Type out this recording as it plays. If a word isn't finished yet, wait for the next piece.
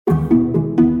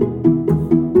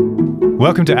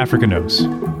Welcome to Africa Knows.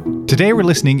 Today we're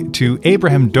listening to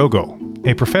Abraham Dogo,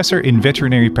 a professor in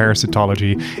veterinary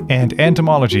parasitology and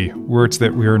entomology, words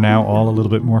that we are now all a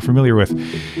little bit more familiar with.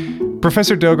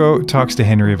 Professor Dogo talks to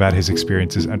Henry about his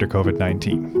experiences under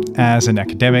COVID-19 as an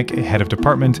academic, a head of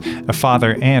department, a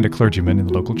father, and a clergyman in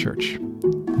the local church.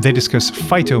 They discuss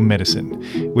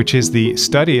phytomedicine, which is the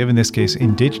study of, in this case,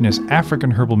 indigenous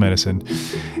African herbal medicine,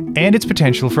 and its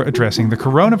potential for addressing the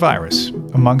coronavirus,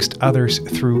 amongst others,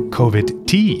 through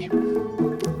COVID-T.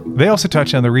 They also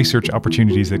touch on the research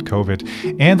opportunities that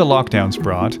COVID and the lockdowns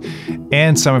brought,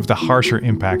 and some of the harsher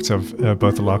impacts of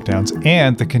both the lockdowns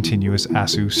and the continuous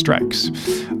ASUU strikes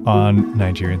on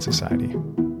Nigerian society.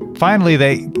 Finally,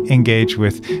 they engage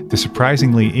with the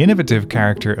surprisingly innovative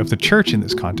character of the church in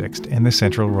this context and the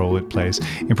central role it plays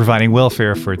in providing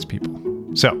welfare for its people.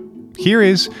 So, here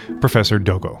is Professor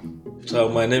Dogo. So,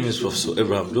 my name is Professor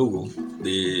Abraham Dogo,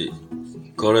 the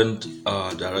current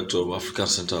Director of African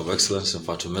Center of Excellence in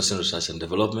Phytomedicine Research and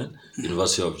Development,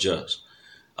 University of Jos.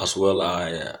 As well,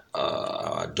 I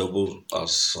double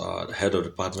as the Head of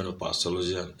Department of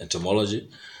Parasitology and Entomology,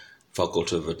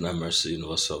 Faculty of Veterinary Medicine,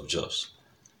 University of Jos.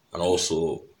 And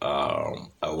also,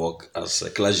 I work as a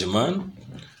clergyman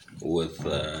with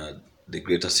the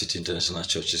Greater City International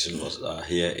Churches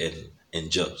here in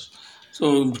Jos.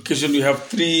 So, in vacation, you have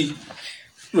three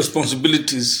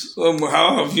responsibilities.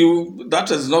 How have you? That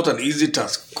is not an easy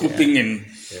task. Coping in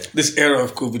this era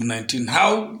of COVID-19.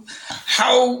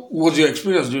 How was your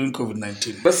experience during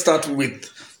COVID-19? Let's start with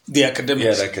the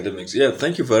academics. Yeah, the academics. Yeah,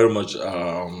 thank you very much,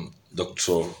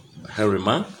 Dr. Henry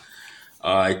Mann.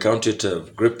 I count it a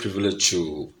great privilege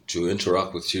to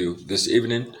interact with you this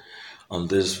evening on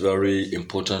this very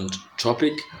important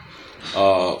topic.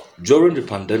 During the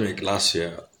pandemic last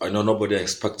year, I know nobody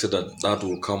expected that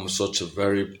will come such a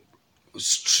very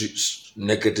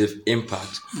negative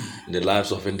impact in the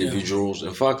lives of individuals.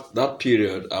 In fact, that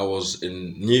period I was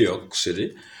in New York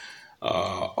City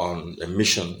on a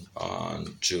mission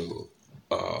to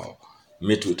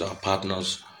meet with our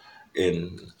partners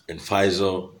in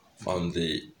Pfizer on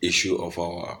the issue of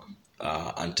our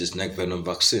anti-snake-venom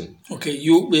vaccine. Okay,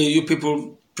 you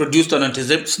people produced an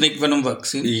anti-snake-venom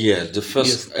vaccine? Yeah, the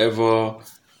first ever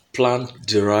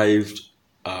plant-derived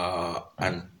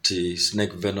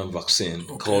anti-snake-venom vaccine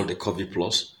called the COVID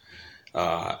Plus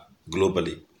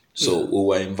globally. So we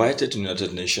were invited to the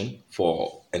United Nations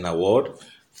for an award,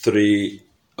 3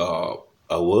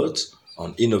 awards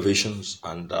on innovations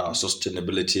and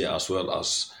sustainability, as well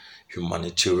as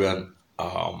humanitarian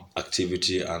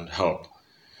activity and help.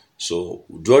 So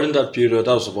during that period,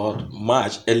 that was about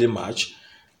early March,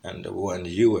 and we were in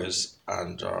the US,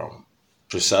 and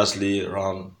precisely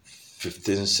around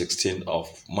 15, 16 of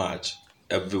March,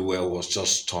 everywhere was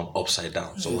just turned upside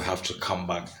down. So we have to come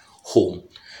back home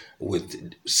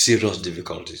with serious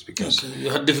difficulties because you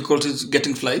had difficulties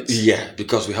getting flights? Yeah,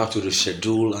 because we have to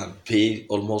reschedule and pay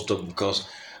almost up because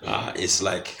it's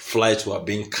like flights were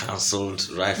being cancelled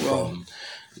from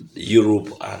Europe,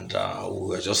 and we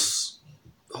were just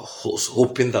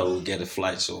hoping that we'll get a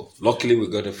flight. So luckily we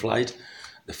got a flight.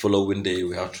 The following day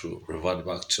we had to revert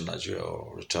back to Nigeria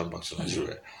or return back to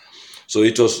Nigeria. So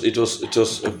it was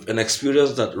an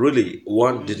experience that really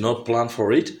one did not plan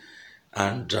for it,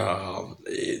 and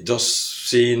just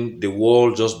seeing the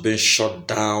world just being shut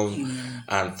down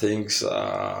and things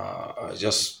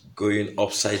just going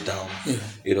upside down.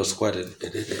 It was quite a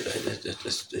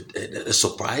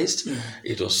surprise.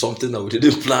 It was something that we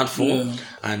didn't plan for,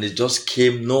 and it just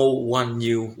came. No one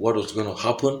knew what was going to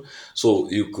happen, so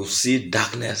you could see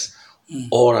darkness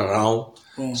all around.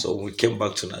 So we came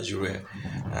back to Nigeria,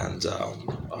 and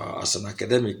as an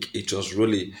academic, it was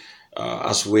really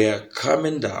as we're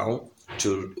coming down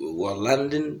we're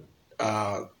landing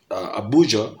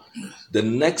Abuja, the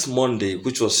next Monday,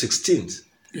 which was 16th,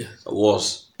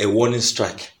 was a warning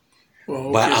strike.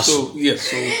 Well, so you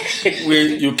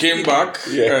came back.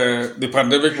 The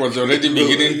pandemic was already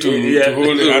beginning to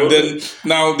hold, and then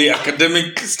now the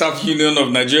Academic Staff Union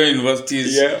of Nigerian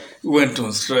Universities went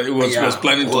on strike. Was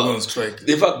planning to go on strike.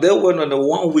 In fact, they went on a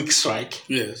 1-week strike,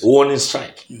 warning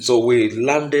strike. So we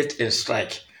landed in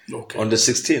strike on the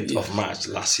 16th of March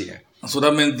last year. So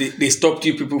that meant they stopped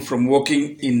you people from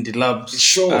working in the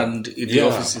labs and in the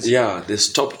offices. Yeah, they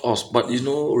stopped us. But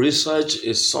research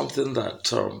is something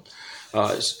that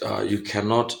you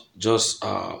cannot just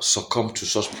succumb to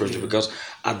such pressure, because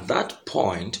at that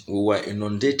point we were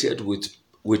inundated with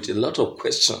a lot of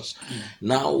questions.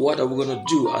 Now, what are we going to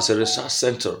do as a research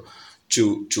center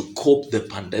to cope the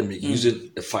pandemic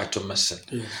using the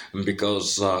phytomedicine?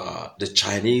 Because the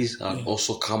Chinese had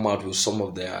also come out with some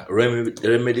of their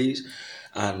remedies,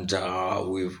 and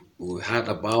we heard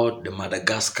about the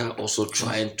Madagascar also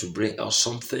trying to bring out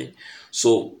something.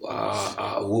 So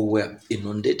we were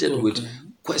inundated with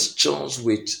questions,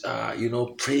 with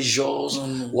pressures.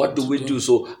 What do we do?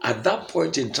 So at that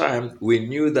point in time, we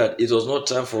knew that it was not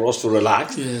time for us to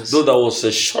relax. Yes. Though there was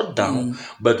a shutdown,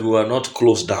 but we were not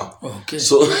closed down. Okay,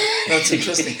 so that's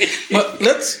interesting. But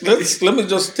let me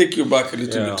just take you back a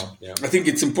little bit. Yeah. I think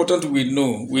it's important we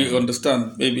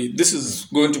understand. Maybe this is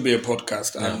going to be a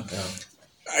podcast, and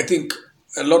I think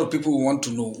a lot of people want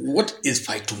to know, what is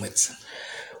phytomedicine?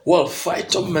 Well,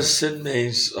 phytomedicine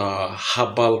means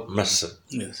herbal medicine.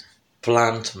 Yes.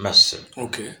 Plant medicine.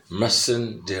 Okay.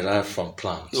 Medicine derived from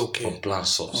plants, from plant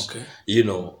source. Okay.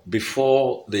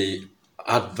 Before the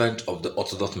advent of the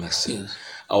orthodox medicine,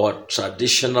 our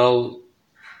traditional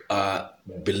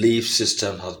belief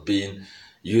system has been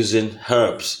using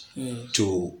herbs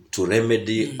to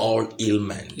remedy all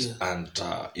ailments. And,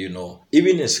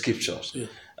 even in scriptures,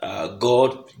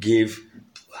 God gave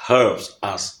herbs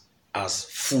as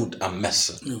food and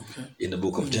medicine in the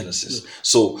book of Genesis.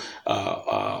 So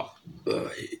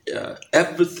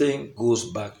everything goes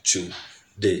back to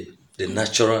the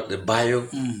natural, the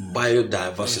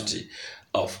biodiversity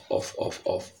of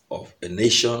a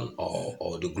nation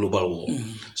or the global world.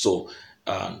 So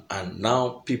and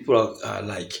now people are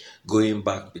like going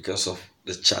back because of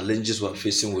the challenges we're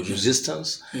facing with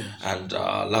resistance and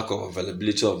lack of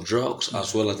availability of drugs,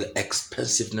 as well as the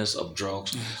expensiveness of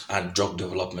drugs and drug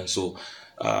development. So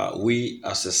we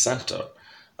as a center,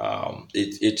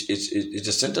 it's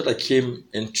a center that came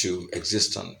into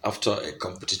existence after a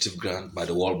competitive grant by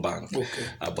the World Bank.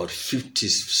 About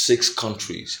 56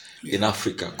 countries in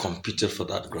Africa competed for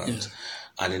that grant.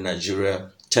 And in Nigeria,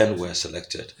 10 were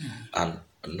selected. And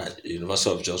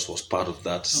University of Jos was part of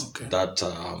that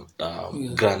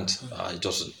grant. It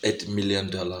was an $8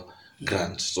 million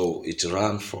grant. So it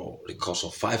ran for the course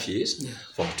of 5 years,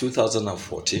 from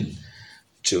 2014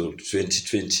 to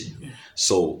 2020.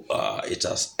 So it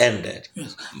has ended.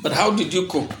 But how did you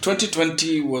cope?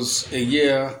 2020 was a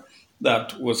year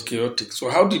that was chaotic. So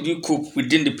how did you cope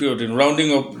within the period in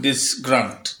rounding up this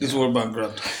grant, this World Bank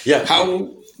grant?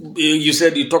 How, you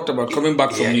said you talked about coming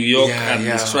back from New York and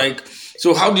the strike.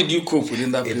 So how did you cope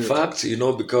within that period? In fact,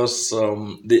 because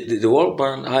the World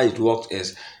Bank, how it works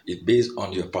is it based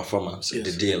on your performance, the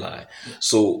DLI.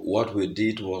 So what we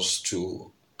did was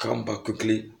to come back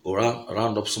quickly,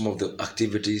 round up some of the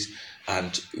activities,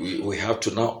 and we have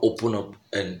to now open up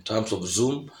in terms of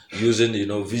Zoom, using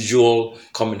visual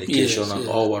communication and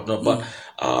all whatnot. But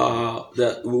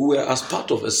we were as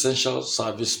part of essential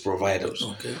service providers.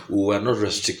 We were not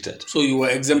restricted. So you were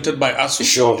exempted by ASUU?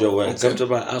 Sure, we were exempted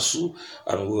by ASUU,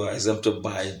 and we were exempted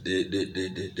by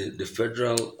the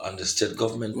federal and the state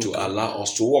government to allow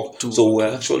us to work. So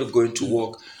we're actually going to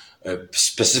work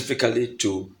specifically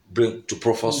to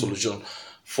provide solution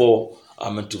for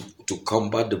to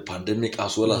combat the pandemic,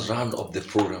 as well as round up the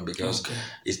program, because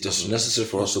it was necessary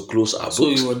for us to close our books. So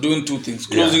you were doing two things,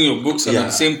 closing your books and at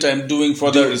the same time doing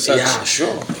further research. Yeah,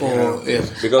 sure.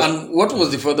 Because, and what was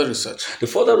the further research? The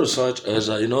further research is,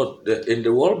 in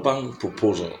the World Bank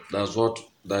proposal, there's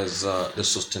the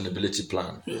sustainability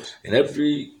plan. In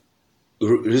every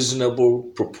reasonable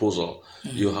proposal,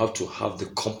 you have to have the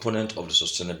component of the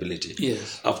sustainability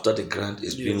after the grant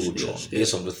is being withdrawn,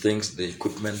 based on the things, the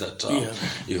equipment that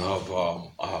you have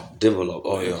developed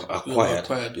or you have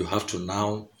acquired. You have to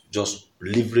now just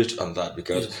leverage on that,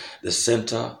 because the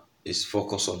center is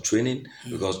focused on training,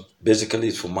 because basically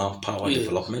it's for manpower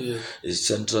development. The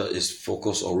center is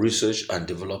focused on research and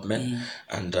development,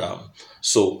 and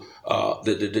so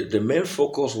the main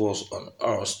focus was on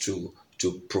us to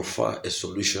provide a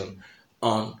solution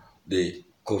on the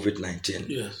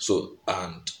COVID-19. So,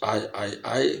 and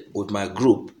I with my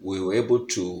group, we were able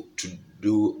to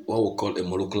do what we call a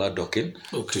molecular docking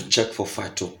to check for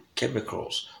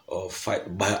phytochemicals or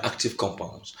bioactive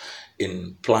compounds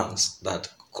in plants that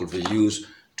could be used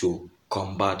to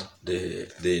combat the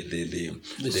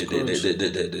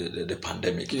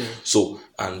pandemic. So,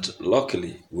 and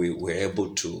luckily we were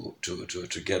able to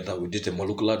get that. We did a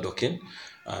molecular docking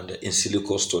and in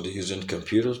silico study using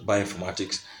computers,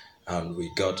 bioinformatics, and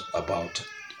we got about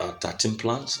 13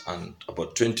 plants and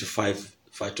about 25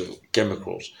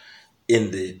 phytochemicals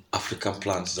in the African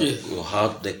plants that will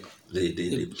have the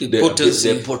potency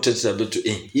able to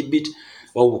inhibit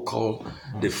what we call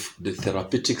the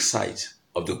therapeutic site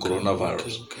of the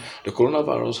coronavirus. The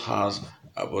coronavirus has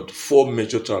about 4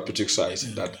 major therapeutic sites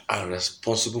that are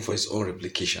responsible for its own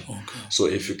replication. So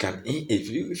if you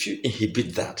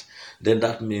inhibit that, then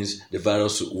that means the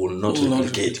virus will not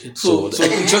replicate. So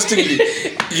interestingly,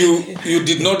 you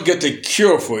did not get a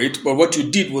cure for it, but what you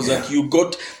did was that you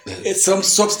got some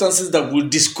substances that will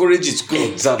discourage its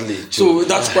growth. Exactly. So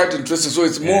that's quite interesting. So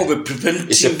it's more of a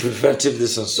preventive. It's a preventive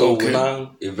distance. So we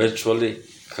now eventually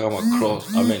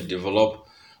develop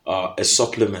a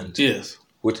supplement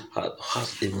which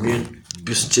has immune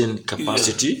boosting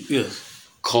capacity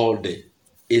called the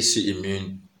ASUU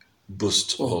Immune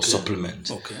Boost or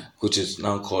supplement, which is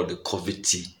now called the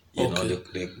COVID-T.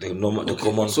 The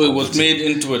common. So it was made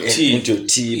into a tea. Into a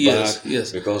tea bag.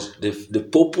 Yes. Because the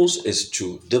purpose is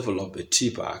to develop a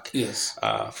tea bag.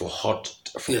 For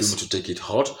people to take it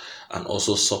hot, and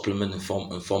also supplement in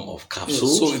form of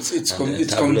capsules. So it's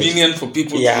convenient for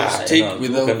people to take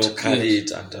without carry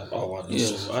it and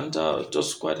it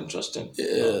was quite interesting.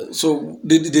 So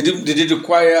did it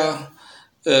require?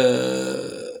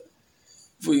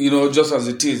 Just as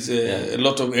it is, a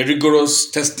lot of rigorous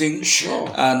testing,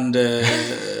 and the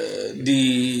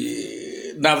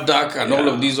NAFDAC and all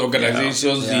of these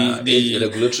organizations, the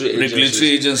regulatory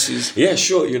agencies. Yeah,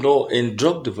 sure. In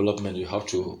drug development, you have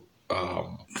to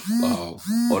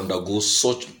undergo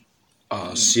such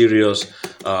serious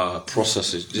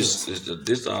processes.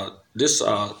 These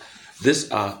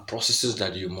are processes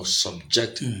that you must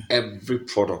subject every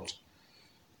product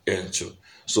into.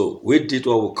 So we did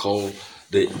what we call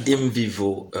the in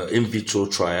vitro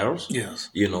trials,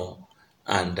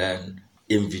 and then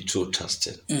in vitro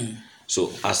testing.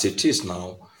 So as it is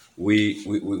now,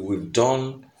 we've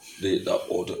done the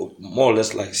more or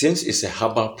less, like, since it's a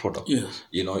herbal product,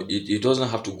 it doesn't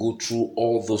have to go through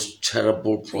all those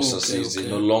terrible processes,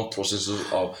 long processes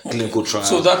of clinical trials.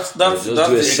 So that's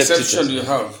the exception you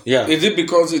have. Yeah. Is it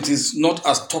because it is not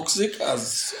as toxic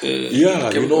as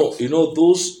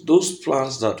those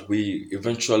plants that we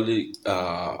eventually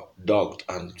dug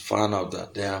and found out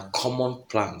that they are common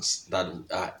plants that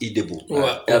are edible. They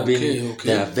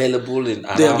are available in.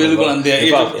 They are available and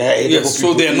they are edible.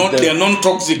 So they are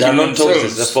non-toxic. They are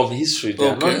non-toxic. They're from history. They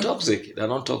are non-toxic. They are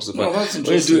non-toxic. But when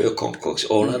you do a concoction,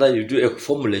 or rather you do a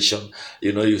formulation,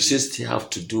 you still have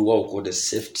to do what we call the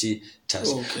safety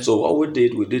test. So what we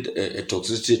did a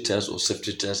toxicity test or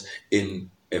safety test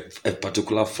in a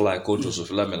particular fly called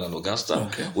Drosophila melanogaster.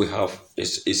 We have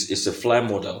it's a fly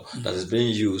model that is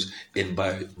being used in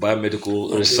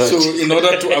biomedical research. So in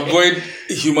order to avoid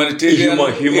humanitarian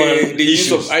the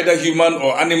use of either human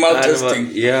or animal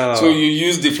testing, so you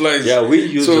use the flies. Yeah, we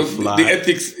use the fly. The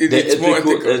ethics, it's more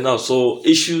ethical. So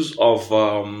issues of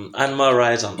animal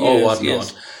rights and all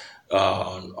whatnot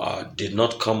did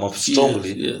not come up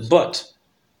strongly, but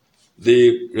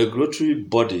the regulatory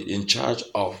body in charge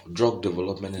of drug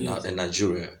development in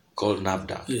Nigeria, called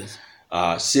NAFDAC,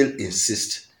 still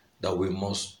insists that we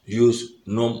must use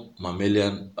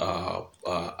non-mammalian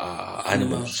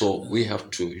animals. So we have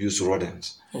to use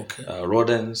rodents.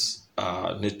 Rodents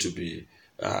need to be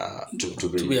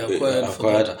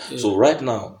acquired. So right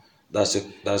now, that's a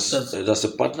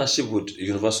partnership with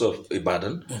University of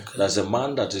Ibadan. There's a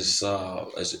man that is a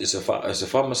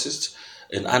pharmacist,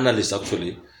 an analyst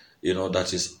actually,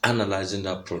 that is analyzing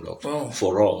that product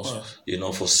for us,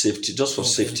 for safety, just for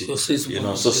safety, assessment.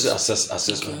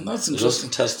 That's interesting.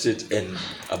 Just tested in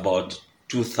about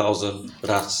 2,000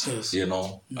 rats,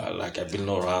 like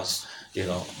albino rats,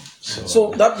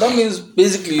 So that means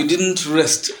basically you didn't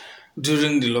rest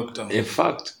during the lockdown. In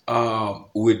fact, I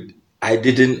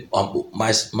didn't.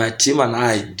 My team and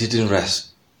I didn't rest.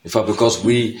 In fact, because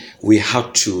we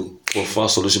had to profile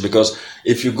solution. Because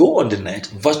if you go on the net,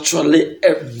 virtually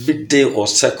every day or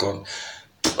second,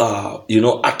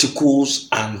 articles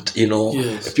and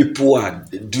people are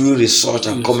doing research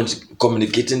and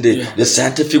communicating. The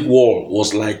scientific world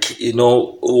was like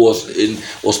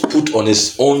was put on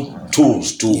its own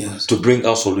tools to bring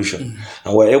out solution,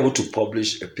 and we're able to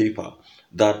publish a paper.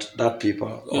 That paper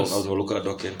of the local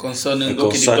document concerning of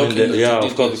course,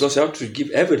 because you have to give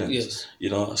evidence.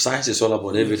 Science is all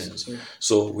about evidence.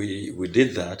 So we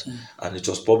did that, and it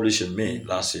was published in May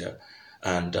last year,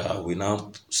 and we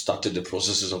now started the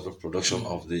processes of the production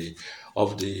of the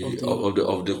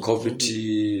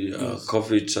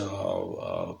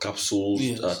COVID capsules,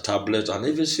 tablets, and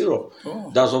even syrup.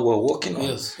 That's what we're working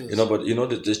on. But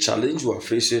the challenge we're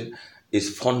facing is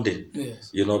funding,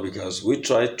 because we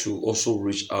try to also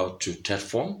reach out to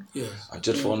TEDFund. And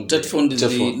TEDFund is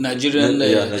the Nigerian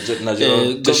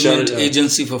government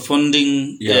agency for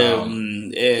funding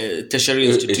tertiary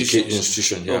institutions.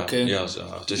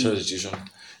 Tertiary institution,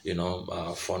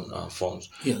 funds.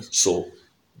 So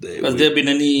Has there been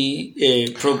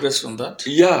any progress on that?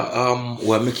 Yeah,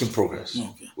 we're making progress.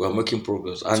 Okay. We're making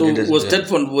progress. And So was that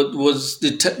fund, was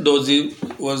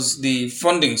the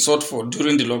funding sought for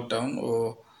during the lockdown,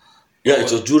 or? Yeah,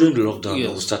 it was during the lockdown Yes.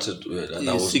 that we started with. That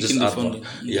Yes, was seeking this the advert. funding.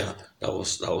 Yeah, that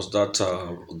was that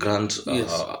grant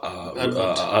Yes.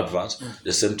 advert.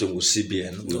 The same thing with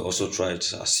CBN. We also tried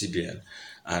CBN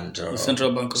and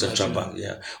Central Bank of Central Nigeria. Bank.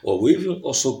 Yeah. Well, we even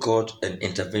also got an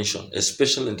intervention, a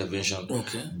special intervention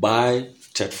by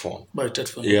TED Fund. By TED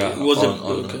Fund. Yeah, Okay. Was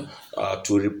it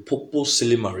to repurpose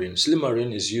silimarin.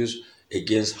 Silimarin is used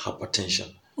against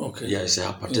hypertension. Okay. Yeah, it's a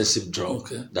hypertensive drug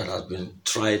Okay. that has been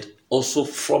tried also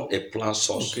from a plant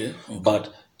source. Okay.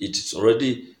 But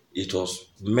it was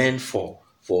meant for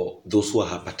those who are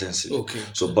hypertensive. Okay.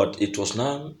 So, but it was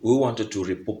now, we wanted to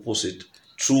repurpose it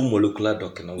through molecular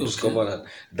docking, and we discovered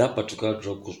that particular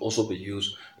drug could also be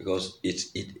used because it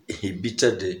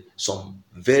inhibited some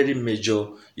very major,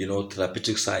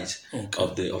 therapeutic sites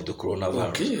of the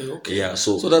coronavirus. Okay. Yeah.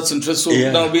 So that's interesting.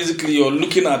 So now basically you're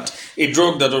looking at a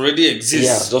drug that already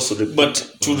exists. Yeah, but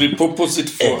to repurpose it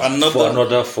for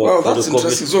another. For that's the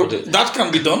interesting. So that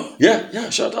can be done.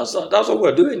 Yeah, sure. That's what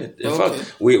we're doing. It. In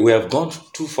fact, we have gone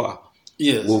too far.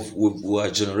 Yes. We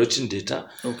are generating data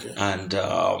and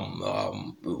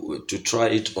to try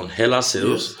it on HeLa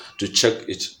cells to check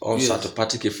its on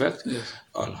cytopathic effect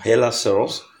on HeLa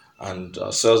cells and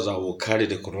cells that will carry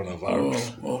the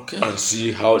coronavirus and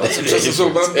see how that's interesting. So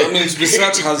that means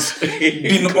research has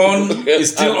been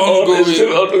is still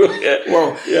ongoing.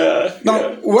 Wow. Yeah.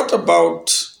 Now, what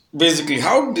about basically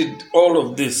how did all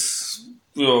of this?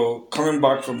 Coming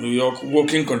back from New York,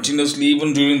 working continuously,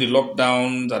 even during the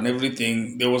lockdowns and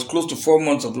everything, there was close to 4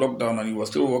 months of lockdown and you were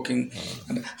still working.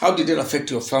 And how did it affect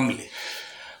your family?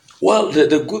 Well,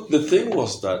 the thing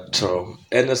was that,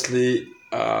 honestly,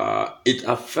 it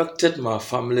affected my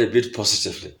family a bit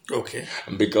positively. Okay.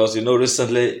 Because,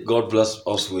 recently, God blessed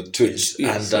us with twins.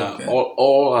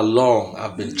 All along,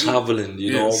 I've been traveling,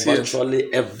 virtually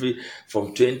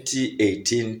from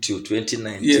 2018 to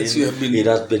 2019. Yes, you have been. It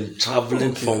has been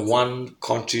traveling from one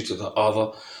country to the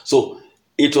other. So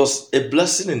it was a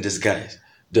blessing in disguise.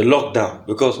 The lockdown,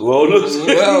 because we're always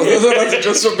that's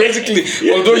interesting. So basically,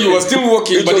 although you were still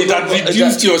working, but it had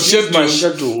reduced your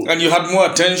schedule, and you had more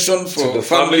attention for the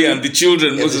family and the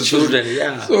children. So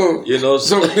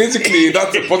basically,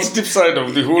 that's the positive side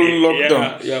of the whole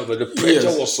lockdown. Yeah, but the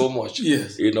pressure was so much.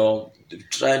 Yes.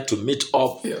 Trying to meet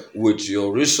up with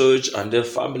your research and their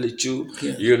family too.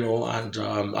 And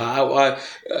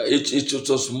it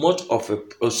was much of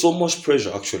so much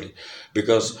pressure actually,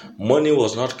 because money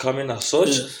was not coming as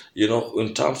such.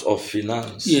 In terms of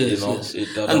finance.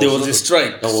 And there was a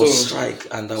strike. There was strike,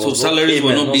 and there was salaries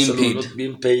were not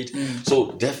being paid.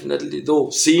 So definitely, though,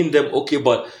 seeing them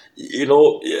but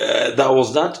there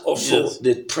was that also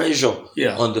the pressure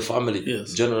on the family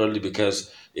generally, because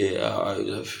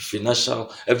financial,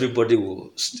 everybody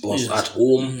was at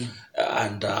home,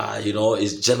 and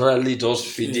it's generally just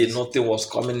feeding. Nothing was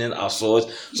coming in as such,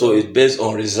 so it's based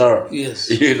on reserve.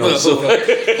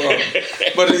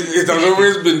 But it has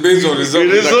always been based on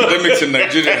reserve in academics in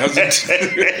Nigeria, hasn't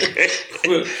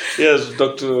it? Yes,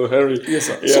 Dr. Henry. Yes,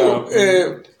 sir. So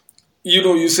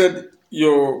you said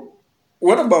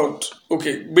what about,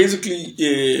 basically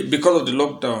because of the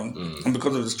lockdown and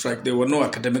because of the strike, there were no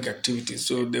academic activities.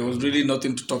 So there was really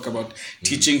nothing to talk about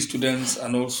teaching students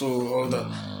and also all that.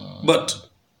 But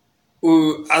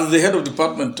as the head of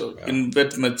department in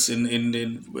vet medicine,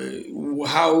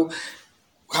 how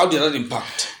did that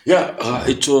impact? Yeah,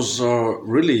 it was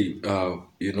really,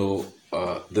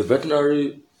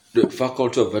 the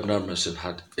Faculty of Veterinary Medicine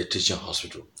had a teaching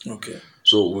hospital. Okay.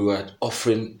 So we were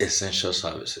offering essential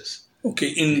services. Okay,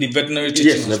 in the veterinary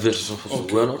teaching hospital.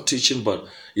 We were not teaching, but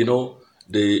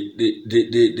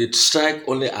the strike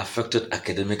only affected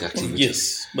academic activities.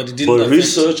 Yes, but it didn't affect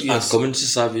research and community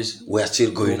service were still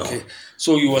going on.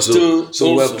 So you were still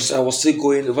I was still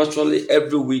going virtually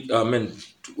every week.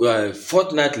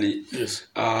 Fortnightly. Yes.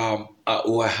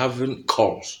 We were having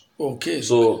calls. Okay.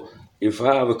 So if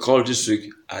I have a call this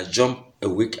week, I jump a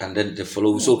week and then the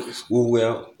following. So we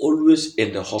were always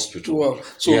in the hospital. Wow.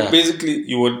 So basically,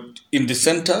 you were in the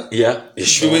center.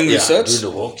 Doing research. Doing the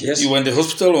work. Yes. You were in the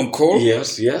hospital on call.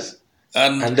 Yes.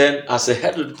 And then as a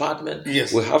head of the department,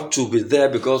 we have to be there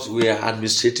because we are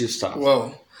administrative staff.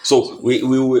 Wow. So we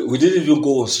didn't even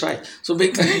go on strike. So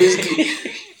basically,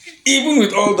 even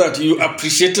with all that, you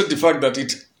appreciated the fact that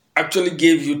it actually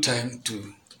gave you time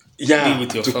to be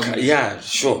with your family.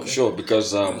 Sure.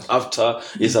 Because after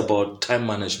it's about time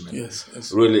management. Yes.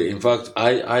 Really, in fact,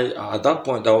 I at that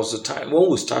point, there was a time when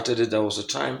we started it. There was a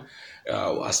time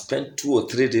I spent 2 or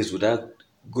 3 days without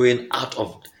going out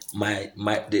of my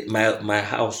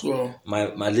house,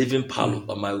 my living parlor,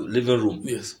 or my living room.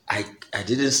 Yes. I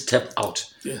didn't step out.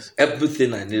 Yes.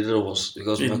 Everything I needed was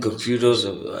because my computers,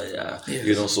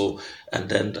 so, and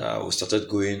then we started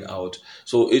going out.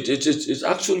 So it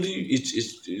actually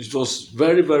it was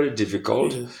very, very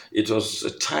difficult. Yes. It was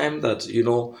a time that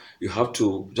you have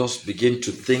to just begin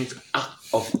to think out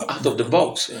of the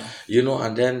box,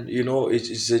 and then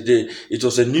it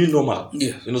was a new normal.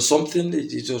 Yeah. Something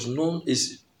it was known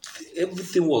is.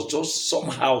 Everything was just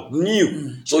somehow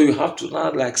new. So you have to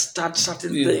now start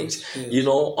certain things,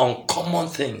 uncommon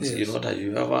things, that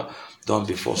you ever done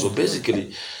before. So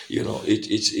basically,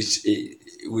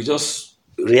 we just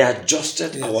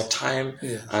readjusted our time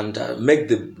and make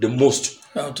the most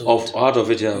out of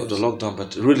it, the lockdown.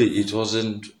 But really, it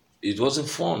wasn't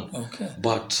fun. Okay.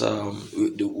 But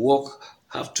the work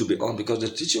have to be on because the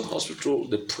teaching hospital,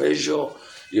 the pressure.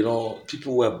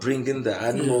 People were bringing the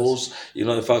animals.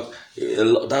 In fact,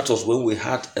 that was when we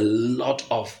had a lot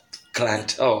of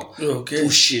clientele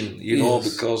pushing,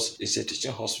 because it's a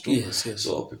teaching hospital. Yes.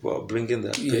 So people are bringing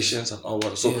their patients and all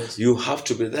that. So you have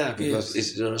to be there because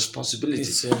it's the responsibility.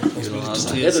 It's as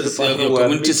a head of the department,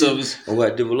 community service.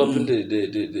 We're developing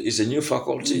it's a new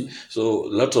faculty. So a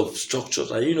lot of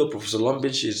structures. And Professor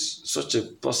Lombin, she's such a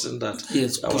person that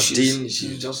our dean,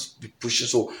 she just be pushing.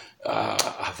 So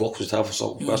I've worked with her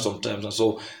for quite some time, and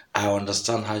so I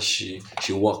understand how she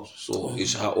works. So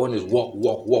it's her own is walk.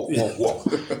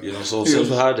 So since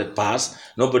we had a pass,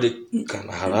 nobody can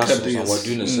harass us, and we're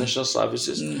doing essential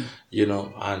services.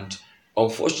 And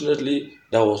unfortunately,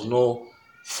 there was no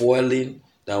fueling.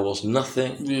 There was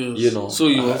nothing. So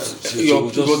it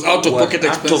was out of pocket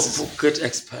expenses. Out of pocket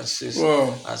expenses.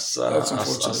 Wow. As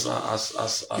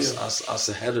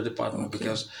a head of the department,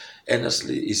 because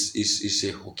honestly, it's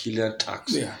a Herculean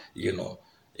tax.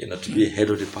 To be a head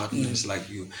of the department, it's like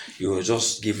you are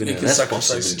just giving a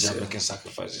responsibility and making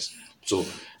sacrifices. So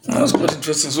that's quite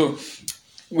interesting. So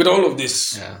with all of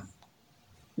this,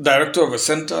 director of a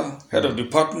center, head of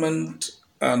department,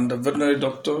 and a veterinary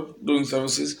doctor doing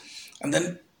services, and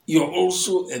then you're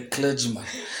also a clergyman.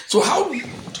 So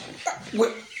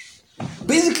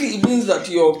basically it means that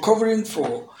you're covering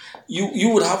for, you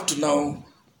would have to now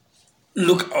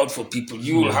look out for people.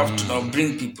 You will have to now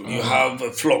bring people. You have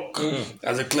a flock.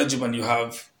 As a clergyman, you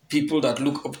have people that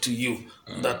look up to you.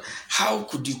 That how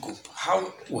could you cope?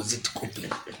 How was it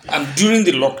coping? And during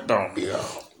the lockdown,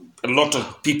 a lot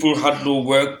of people had no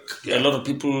work. A lot of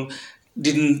people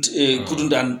couldn't,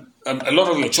 and a lot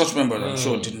of your church members, I'm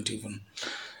sure, didn't even.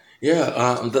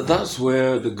 That's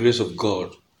where the grace of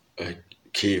God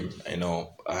came.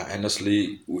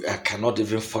 Honestly, I cannot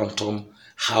even fathom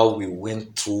how we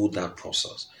went through that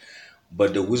process.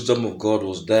 But the wisdom of God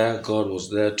was there. God was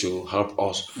there to help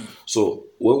us. So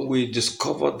when we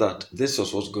discovered that this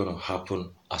was what's going to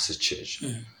happen as a church,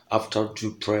 after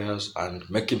due prayers and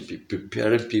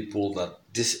preparing people that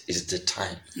this is the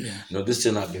time. This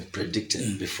thing had been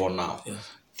predicted before now.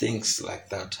 Things like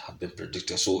that have been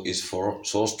predicted. So it's for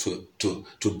us to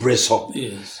brace up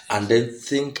and then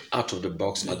think out of the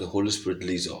box as the Holy Spirit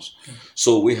leads us.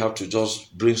 So we have to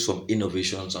just bring some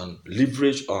innovations and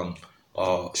leverage on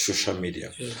social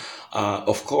media.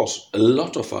 Of course, a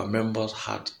lot of our members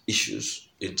had issues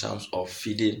in terms of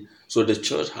feeding. So the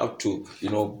church have to,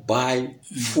 buy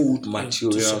food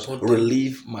materials,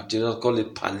 relief materials, call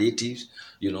it palliatives,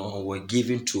 and we're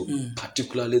giving to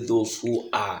particularly those who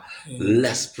are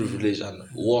less privileged and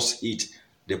worse hit,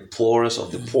 the poorest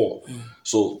of the poor.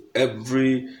 So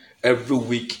every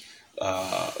week,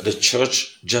 the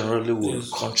church generally will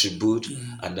contribute,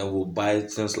 and then we'll buy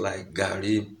things like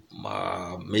gari,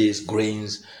 maize,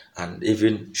 grains, and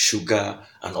even sugar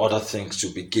and other things to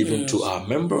be given to our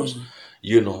members.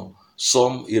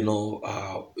 Some,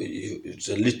 it's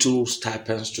a little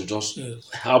stipends to just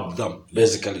help them,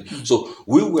 basically. So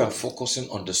we were focusing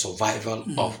on the survival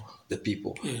of the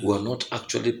people. We are not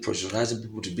actually pressurizing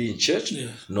people to be in church.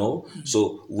 No.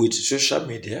 So with social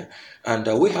media, and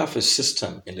we have a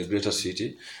system in the greater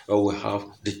city where we have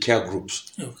the care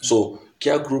groups. So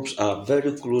care groups are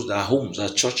very close. Our homes, our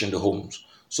church in the homes.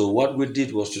 So what we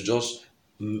did was to just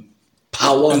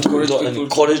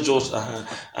encourage those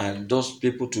and those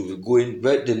people to go in.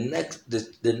 Where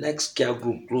the next care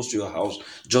group close to your house,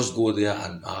 just go there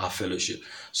and have fellowship.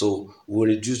 So we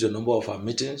reduce the number of our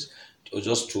meetings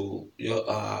just to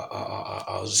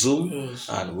our Zoom,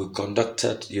 and we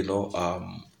conducted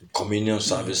communion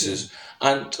services,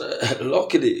 and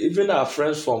luckily even our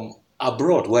friends from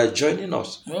abroad were joining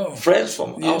us. Friends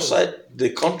from outside the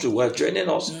country were joining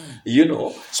us.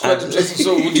 It's quite interesting.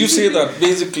 So would you say that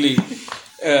basically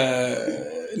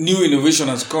new innovation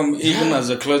has come even as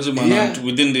a clergyman and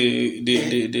within the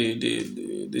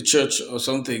church or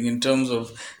something in terms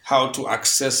of how to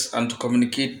access and to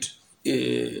communicate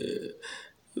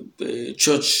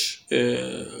church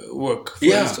work. For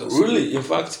instance. Really. In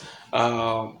fact, we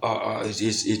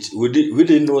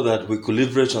didn't know that we could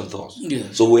leverage on those.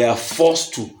 Yes. So we are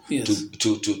forced to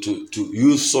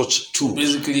use such tools.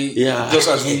 Basically, just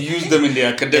as we use them in the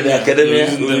academia,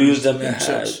 we use them in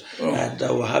church. Oh. And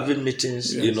we're having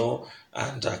meetings,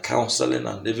 and counseling,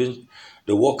 and even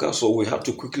the workers. So we have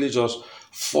to quickly just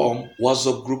form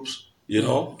WhatsApp groups,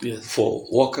 for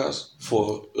workers,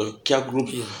 for care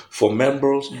groups, for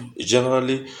members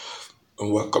generally.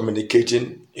 And we're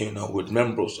communicating, with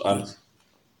members. And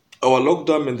our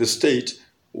lockdown in the state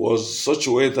was such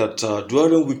a way that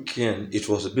during weekend it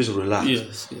was a bit relaxed.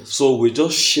 Yes. So we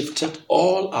just shifted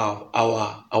all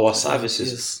our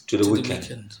services to the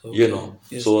weekend. Okay.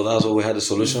 So that's why we had a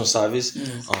solution service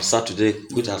on Saturday,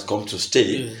 which has come to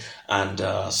stay. And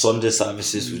Sunday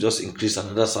services, we just increased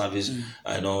another service.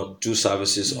 2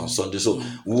 services on Sunday. So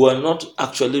we were not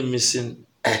actually missing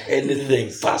anything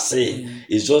per se.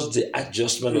 It's just the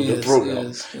adjustment of the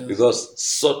program because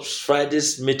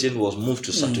Friday's meeting was moved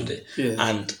to Saturday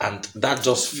and that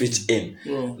just fits in.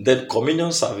 Then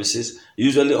communion services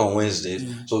usually on Wednesdays.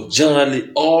 So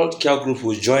generally all care groups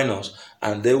will join us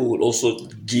and they will also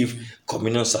give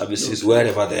communion services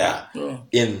wherever they are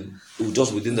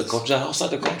just within the country and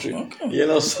outside the country.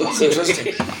 So that's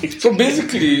interesting. So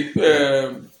basically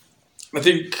I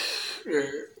think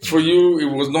for you, it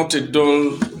was not a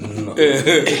dull,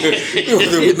 there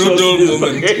was no dull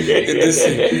moment in this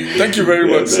thing. Thank you very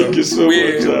much, sir. Thank you so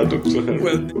much, Dr.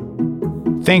 Henry.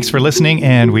 Thanks for listening,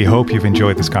 and we hope you've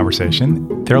enjoyed this conversation.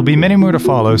 There'll be many more to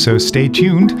follow, so stay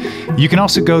tuned. You can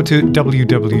also go to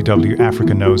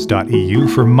www.africaknows.eu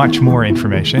for much more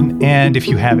information. And if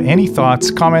you have any thoughts,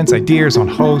 comments, ideas on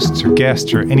hosts or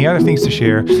guests or any other things to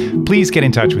share, please get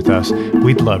in touch with us.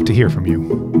 We'd love to hear from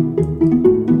you.